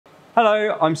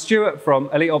Hello, I'm Stuart from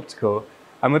Elite Optical,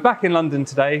 and we're back in London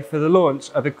today for the launch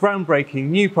of a groundbreaking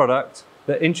new product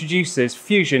that introduces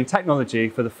fusion technology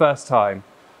for the first time.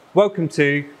 Welcome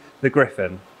to the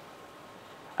Gryphon.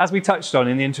 As we touched on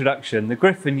in the introduction, the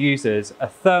Gryphon uses a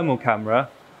thermal camera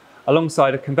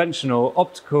alongside a conventional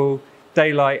optical,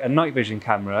 daylight and night vision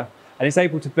camera, and it's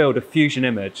able to build a fusion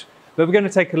image. But we're going to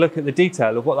take a look at the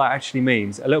detail of what that actually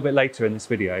means a little bit later in this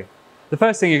video. The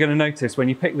first thing you're going to notice when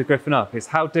you pick the Gryphon up is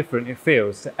how different it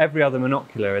feels to every other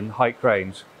monocular in the Hike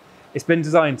range. It's been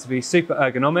designed to be super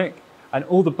ergonomic, and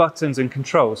all the buttons and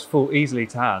controls fall easily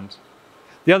to hand.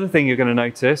 The other thing you're going to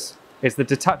notice is the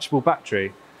detachable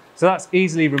battery. So that's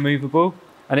easily removable,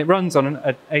 and it runs on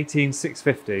an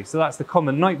 18650. So that's the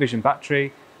common night vision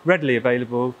battery, readily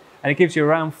available, and it gives you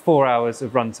around 4 hours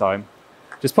of runtime.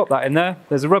 Just pop that in there.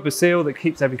 There's a rubber seal that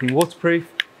keeps everything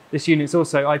waterproof. This unit's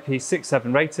also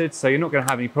IP67 rated, so you're not going to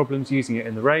have any problems using it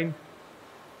in the rain,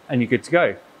 and you're good to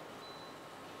go.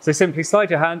 So simply slide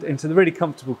your hand into the really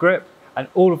comfortable grip, and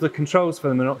all of the controls for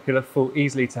the monocular fall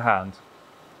easily to hand.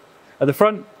 At the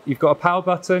front, you've got a power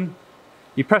button.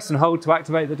 You press and hold to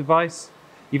activate the device.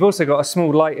 You've also got a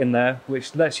small light in there,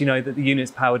 which lets you know that the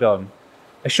unit's powered on.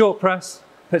 A short press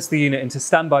puts the unit into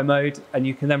standby mode, and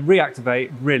you can then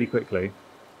reactivate really quickly.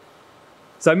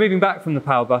 So moving back from the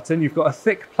power button, you've got a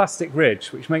thick plastic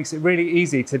ridge, which makes it really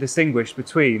easy to distinguish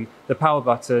between the power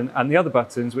button and the other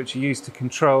buttons which are used to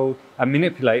control and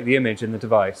manipulate the image in the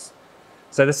device.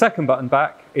 So the second button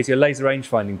back is your laser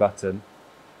rangefinding button.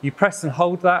 You press and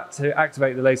hold that to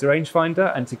activate the laser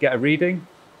rangefinder and to get a reading.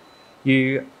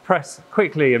 You press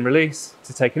quickly and release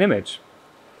to take an image.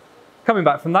 Coming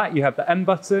back from that, you have the M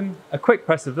button. A quick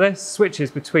press of this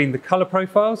switches between the color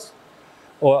profiles,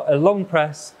 or a long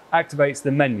press activates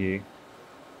the menu.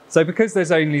 So because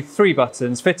there's only 3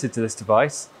 buttons fitted to this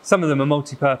device, some of them are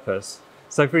multi-purpose.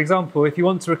 So for example, if you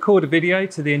want to record a video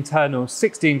to the internal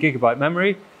 16GB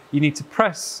memory, you need to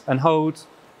press and hold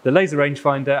the laser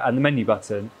rangefinder and the menu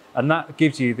button, and that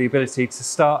gives you the ability to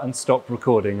start and stop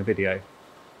recording a video.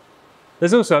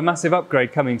 There's also a massive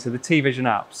upgrade coming to the TVision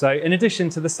app. So in addition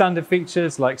to the standard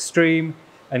features like stream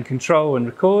and control and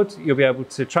record, you'll be able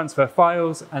to transfer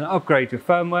files and upgrade your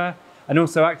firmware, and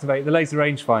also activate the laser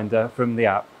rangefinder from the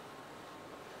app.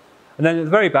 And then at the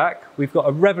very back, we've got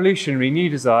a revolutionary new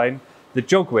design, the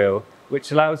Jog Wheel, which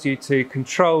allows you to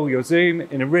control your zoom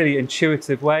in a really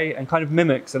intuitive way and kind of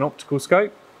mimics an optical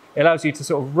scope. It allows you to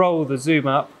sort of roll the zoom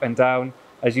up and down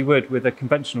as you would with a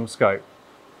conventional scope.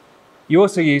 You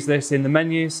also use this in the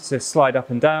menus to slide up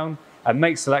and down and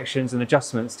make selections and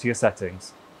adjustments to your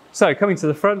settings. So coming to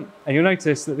the front, and you'll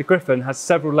notice that the Gryphon has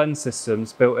several lens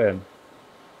systems built in.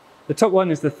 The top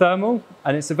one is the thermal,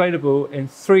 and it's available in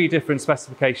 3 different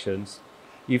specifications.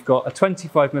 You've got a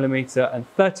 25mm and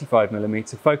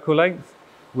 35mm focal length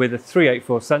with a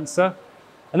 384 sensor,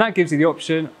 and that gives you the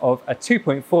option of a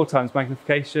 2.4x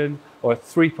magnification or a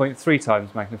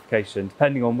 3.3x magnification,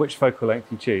 depending on which focal length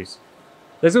you choose.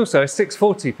 There's also a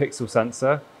 640 pixel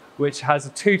sensor, which has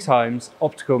a 2x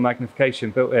optical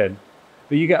magnification built in.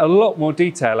 But you get a lot more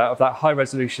detail out of that high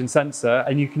resolution sensor,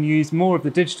 and you can use more of the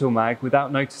digital mag without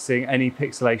noticing any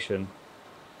pixelation.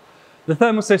 The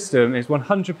thermal system is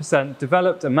 100%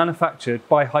 developed and manufactured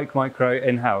by HIKMICRO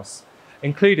in-house,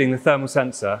 including the thermal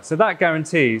sensor. So that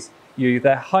guarantees you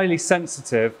their highly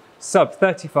sensitive sub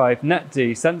 35 net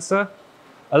D sensor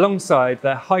alongside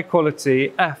their high quality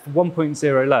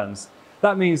f1.0 lens.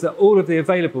 That means that all of the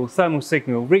available thermal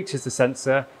signal reaches the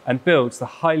sensor and builds the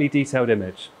highly detailed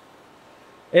image.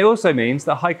 It also means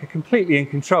that Hike are completely in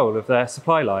control of their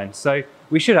supply line, so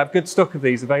we should have good stock of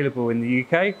these available in the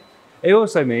UK. It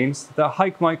also means that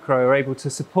HIKMICRO are able to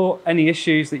support any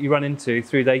issues that you run into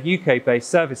through their UK-based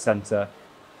service centre.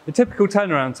 The typical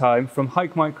turnaround time from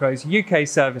HIKMICRO's UK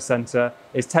service centre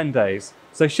is 10 days,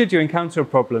 so should you encounter a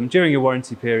problem during your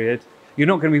warranty period, you're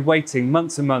not going to be waiting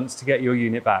months and months to get your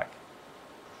unit back.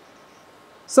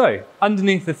 So,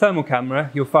 underneath the thermal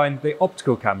camera, you'll find the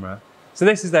optical camera. So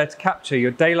this is there to capture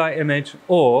your daylight image,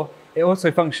 or it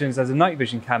also functions as a night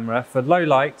vision camera for low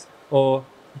light or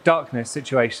darkness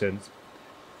situations.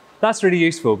 That's really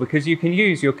useful because you can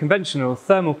use your conventional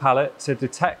thermal palette to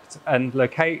detect and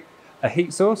locate a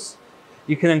heat source.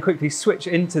 You can then quickly switch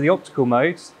into the optical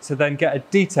mode to then get a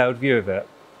detailed view of it.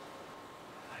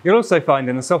 You'll also find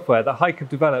in the software that Hike have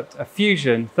developed a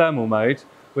fusion thermal mode,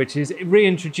 which is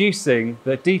reintroducing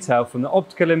the detail from the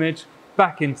optical image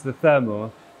back into the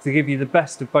thermal to give you the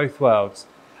best of both worlds.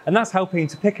 And that's helping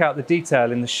to pick out the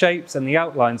detail in the shapes and the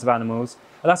outlines of animals,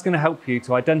 and that's going to help you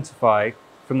to identify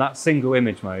from that single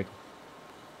image mode.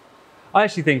 I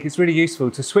actually think it's really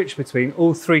useful to switch between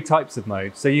all three types of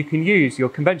modes. So you can use your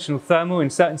conventional thermal in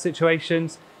certain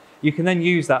situations. You can then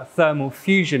use that thermal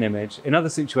fusion image in other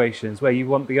situations where you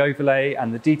want the overlay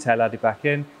and the detail added back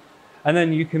in. And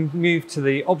then you can move to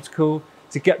the optical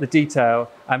to get the detail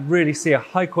and really see a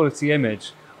high quality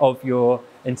image of your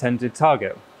intended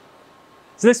target.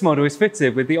 So this model is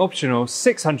fitted with the optional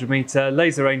 600-meter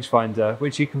laser rangefinder,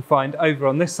 which you can find over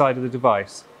on this side of the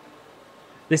device.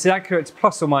 This is accurate to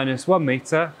plus or minus 1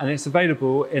 meter, and it's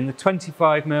available in the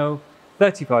 25mm,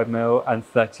 35mm and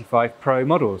 35 Pro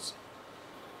models.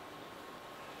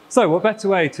 So what better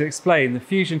way to explain the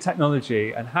Fusion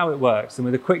technology and how it works than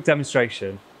with a quick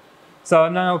demonstration. So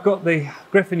I've now got the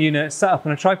Gryphon unit set up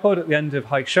on a tripod at the end of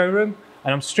HIKE showroom,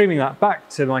 and I'm streaming that back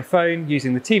to my phone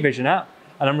using the TVision app,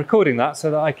 and I'm recording that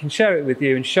so that I can share it with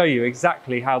you and show you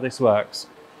exactly how this works.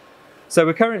 So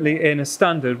we're currently in a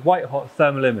standard white hot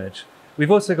thermal image. We've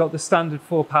also got the standard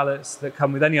 4 palettes that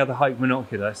come with any other HIKE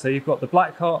monocular. So you've got the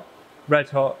black hot, red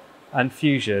hot and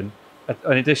fusion,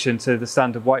 in addition to the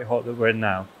standard white hot that we're in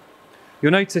now.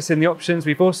 You'll notice in the options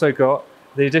we've also got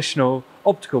the additional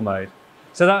optical mode.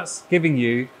 So that's giving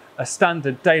you a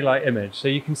standard daylight image. So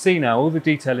you can see now all the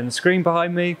detail in the screen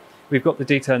behind me. We've got the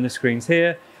detail in the screens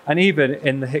here and even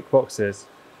in the HIK boxes.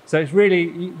 So it's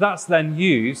really, that's then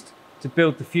used to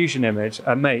build the fusion image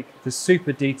and make the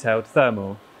super detailed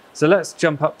thermal. So let's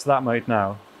jump up to that mode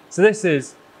now. So this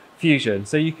is fusion.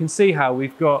 So you can see how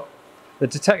we've got the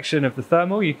detection of the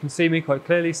thermal. You can see me quite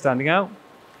clearly standing out,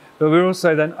 but we're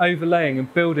also then overlaying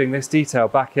and building this detail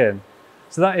back in.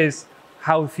 So that is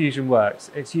how fusion works.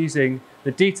 It's using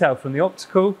the detail from the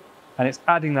optical and it's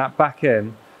adding that back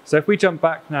in. So if we jump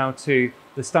back now to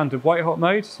the standard white hot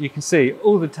mode, you can see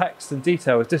all the text and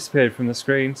detail has disappeared from the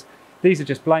screens. These are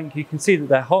just blank. You can see that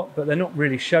they're hot, but they're not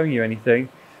really showing you anything.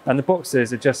 And the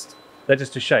boxes are they're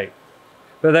just a shape.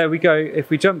 But there we go. If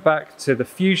we jump back to the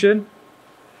fusion,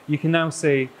 you can now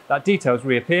see that detail's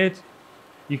reappeared.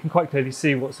 You can quite clearly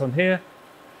see what's on here.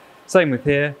 Same with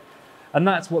here. And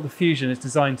that's what the fusion is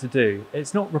designed to do.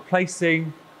 It's not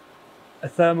replacing a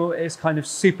thermal, it's kind of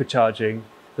supercharging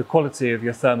the quality of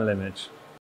your thermal image.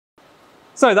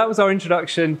 So that was our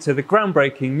introduction to the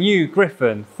groundbreaking new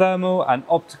Gryphon thermal and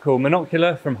optical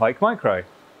monocular from HIKMICRO.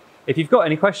 If you've got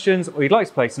any questions or you'd like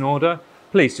to place an order,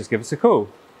 please just give us a call.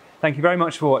 Thank you very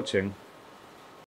much for watching.